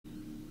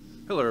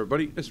Hello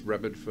everybody, it's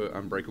Rabbit for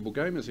Unbreakable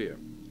Gamers here.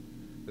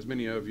 As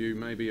many of you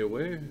may be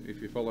aware,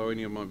 if you follow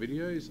any of my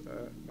videos,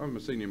 I'm a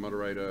senior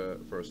moderator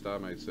for a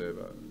Starmade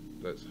server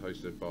that's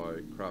hosted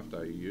by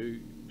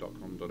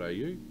craftau.com.au.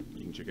 You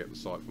can check out the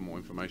site for more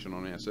information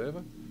on our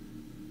server.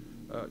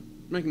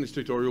 Making this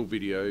tutorial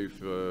video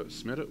for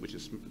SMedit, which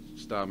is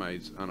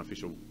Starmade's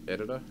unofficial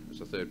editor.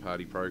 It's a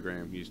third-party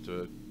program used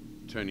to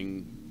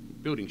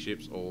building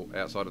ships or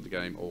outside of the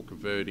game, or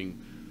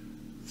converting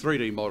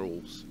 3D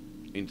models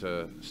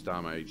into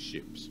Starmade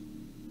ships.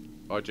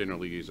 I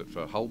generally use it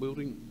for hull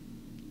building,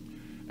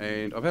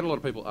 and I've had a lot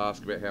of people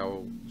ask about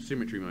how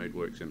Symmetry mode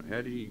works in it.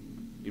 How do you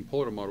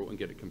import a model and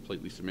get it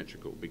completely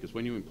symmetrical? Because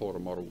when you import a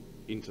model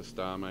into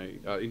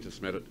into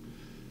SMedit,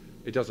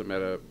 it doesn't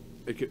matter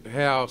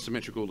how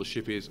symmetrical the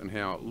ship is and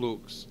how it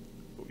looks.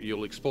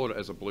 You'll export it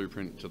as a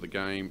blueprint to the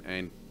game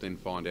and then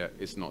find out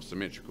it's not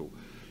symmetrical.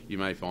 You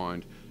may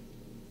find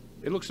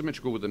it looks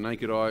symmetrical with the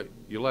naked eye.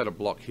 You'll add a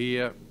block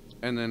here,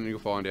 and then you'll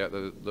find out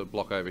that the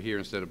block over here,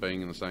 instead of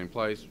being in the same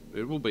place,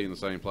 it will be in the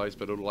same place,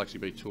 but it'll actually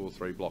be 2 or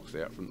 3 blocks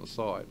out from the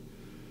side.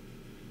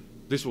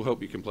 This will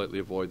help you completely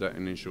avoid that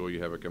and ensure you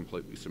have a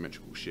completely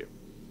symmetrical ship.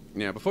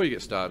 Now, before you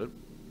get started,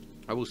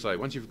 I will say,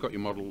 once you've got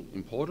your model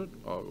imported,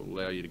 I'll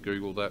allow you to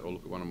Google that or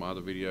look at one of my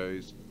other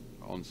videos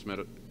on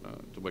SMedit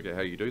to work out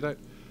how you do that.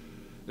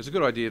 It's a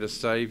good idea to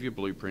save your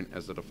blueprint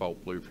as the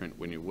default blueprint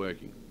when you're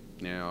working.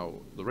 Now,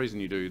 the reason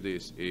you do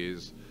this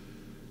is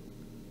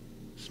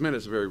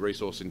SMedit's a very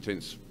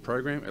resource-intense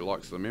program. It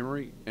likes the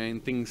memory,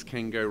 and things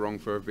can go wrong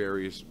for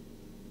various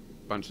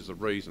bunches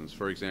of reasons.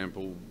 For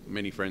example,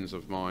 many friends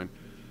of mine,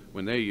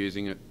 when they're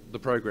using it, the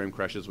program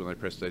crashes when they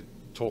press their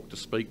talk to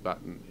speak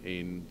button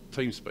in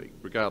TeamSpeak,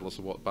 regardless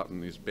of what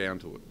button is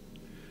bound to it.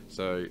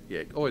 So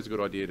yeah, always a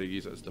good idea to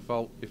use it as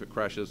default. If it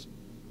crashes,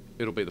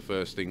 it'll be the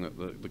first thing that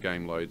the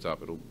game loads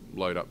up. It'll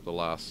load up the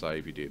last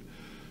save you did.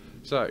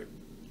 So,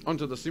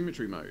 onto the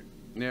Symmetry mode.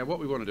 Now, what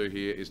we want to do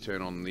here is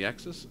turn on the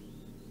axis.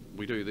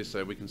 We do this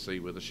so we can see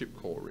where the ship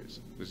core is.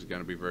 This is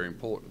going to be very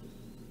important.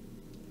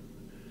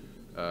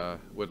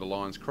 Where the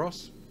lines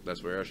cross,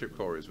 that's where our ship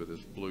core is, where this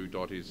blue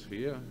dot is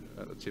here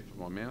at the tip of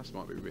my mouse.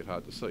 Might be a bit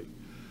hard to see.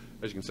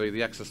 As you can see,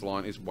 the axis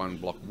line is 1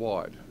 block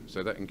wide,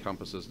 so that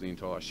encompasses the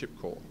entire ship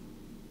core.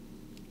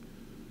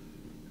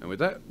 And with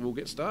that, we'll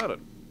get started.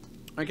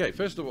 Okay,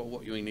 first of all,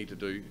 what you need to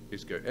do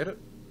is go Edit,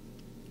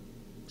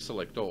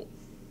 Select All.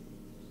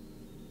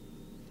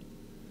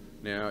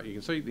 Now, you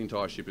can see the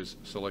entire ship is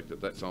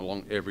selected. That's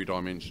along every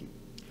dimension.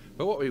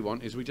 But what we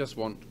want is we just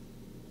want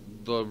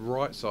the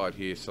right side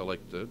here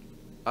selected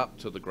up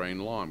to the green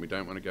line. We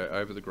don't want to go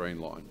over the green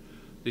line.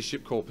 This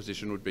ship core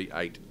position would be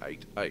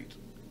 888.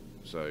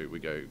 So we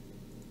go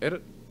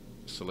Edit,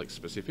 Select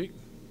Specific.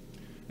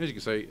 As you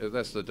can see,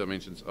 that's the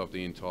dimensions of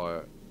the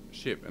entire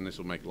ship, and this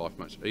will make life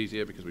much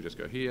easier because we just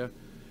go here.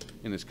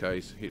 In this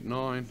case, hit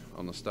 9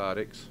 on the Start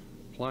X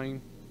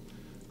plane,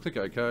 click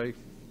OK,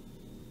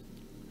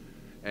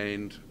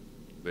 and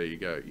there you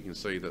go. You can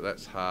see that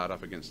that's hard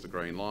up against the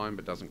green line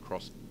but doesn't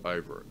cross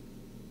over it.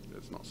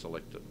 It's not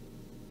selected.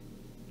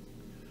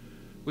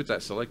 With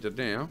that selected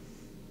now,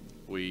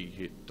 we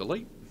hit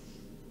Delete.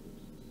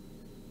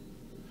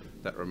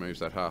 That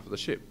removes that half of the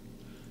ship.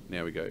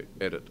 Now we go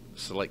Edit,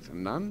 Select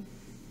None,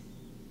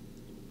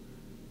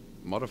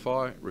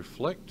 Modify,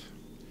 Reflect,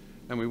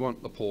 and we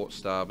want the port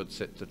starboard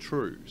set to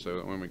True, so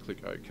that when we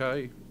click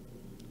OK,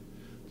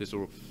 this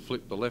will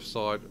flip the left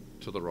side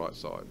to the right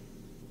side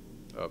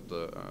of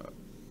the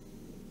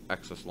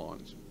axis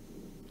lines.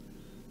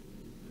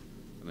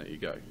 And there you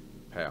go,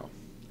 pow.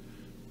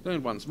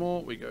 Then once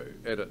more we go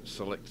Edit,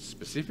 Select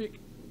Specific.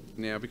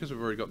 Now, because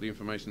we've already got the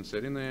information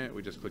set in there,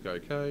 we just click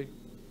OK,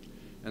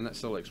 and that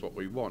selects what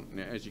we want.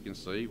 Now, as you can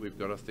see, we've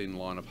got a thin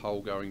line of hull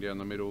going down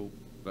the middle.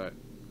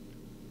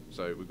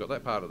 So we've got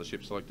that part of the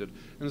ship selected,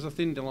 and there's a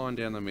thin line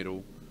down the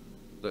middle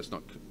that's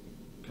not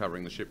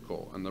covering the ship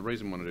core. And the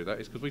reason we want to do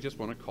that is because we just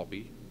want to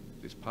copy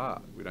this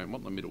part. We don't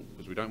want the middle,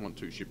 because we don't want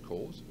 2 ship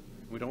cores,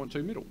 and we don't want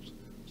 2 middles.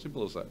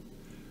 Simple as that.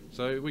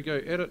 So we go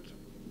Edit,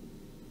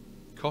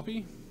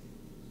 Copy.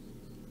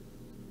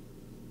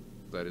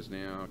 That is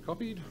now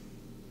copied.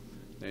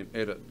 Then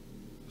Edit,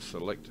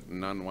 Select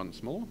None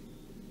once more.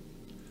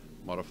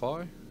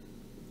 Modify,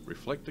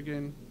 Reflect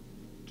again,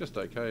 just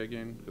OK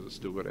again, because it's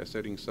still got our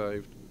settings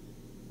saved.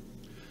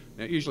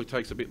 Now, it usually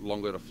takes a bit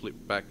longer to flip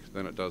back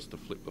than it does to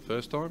flip the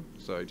first time,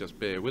 so just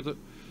bear with it.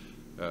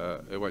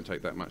 It won't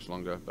take that much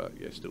longer, but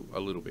yeah, still a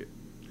little bit.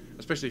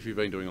 Especially if you've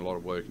been doing a lot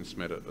of work in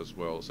SMedit as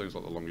well. It seems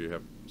like the longer you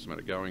have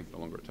SMedit going, the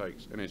longer it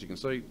takes. And as you can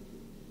see,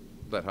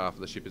 that half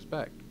of the ship is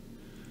back.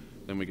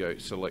 Then we go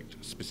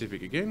Select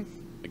Specific again.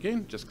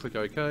 Again, just click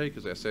OK,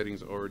 because our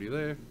settings are already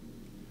there.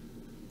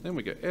 Then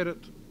we go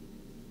Edit,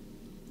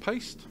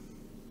 Paste,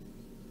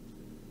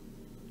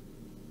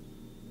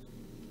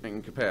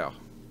 and kapow.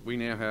 We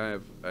now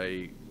have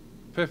a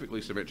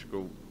perfectly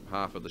symmetrical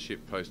half of the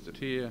ship posted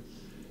here.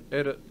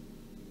 Edit,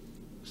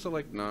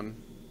 Select None,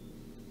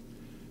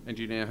 and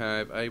you now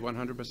have a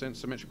 100%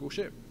 symmetrical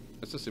ship.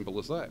 It's as simple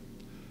as that.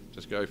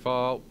 Just go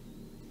File,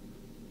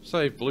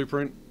 Save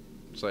Blueprint,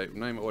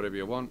 name it whatever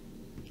you want,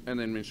 and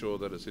then ensure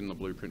that it's in the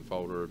blueprint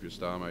folder of your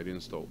Starmade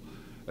install.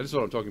 And this is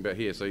what I'm talking about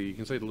here. So you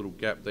can see the little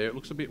gap there. It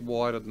looks a bit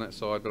wider than that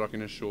side, but I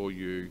can assure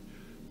you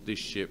this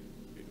ship,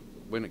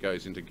 when it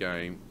goes into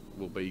game,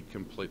 will be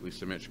completely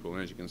symmetrical.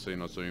 And as you can see,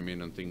 and I zoom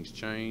in and things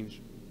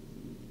change,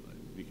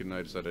 you can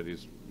notice that it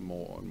is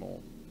more and more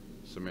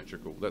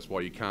symmetrical. That's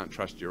why you can't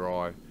trust your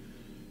eye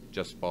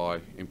just by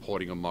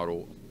importing a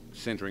model,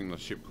 centering the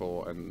ship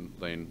core, and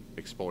then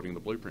exporting the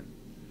blueprint.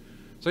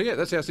 So yeah,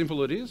 that's how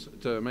simple it is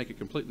to make a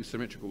completely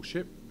symmetrical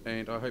ship,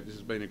 and I hope this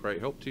has been a great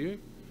help to you.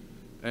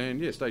 And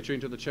yeah, stay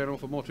tuned to the channel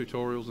for more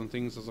tutorials and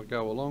things as I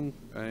go along,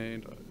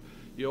 and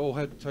you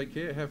all take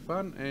care, have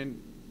fun,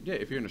 and yeah,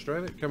 if you're in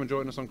Australia, come and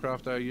join us on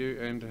Craft AU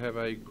and have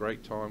a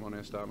great time on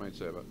our Starmade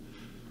server.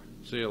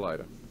 See you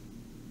later.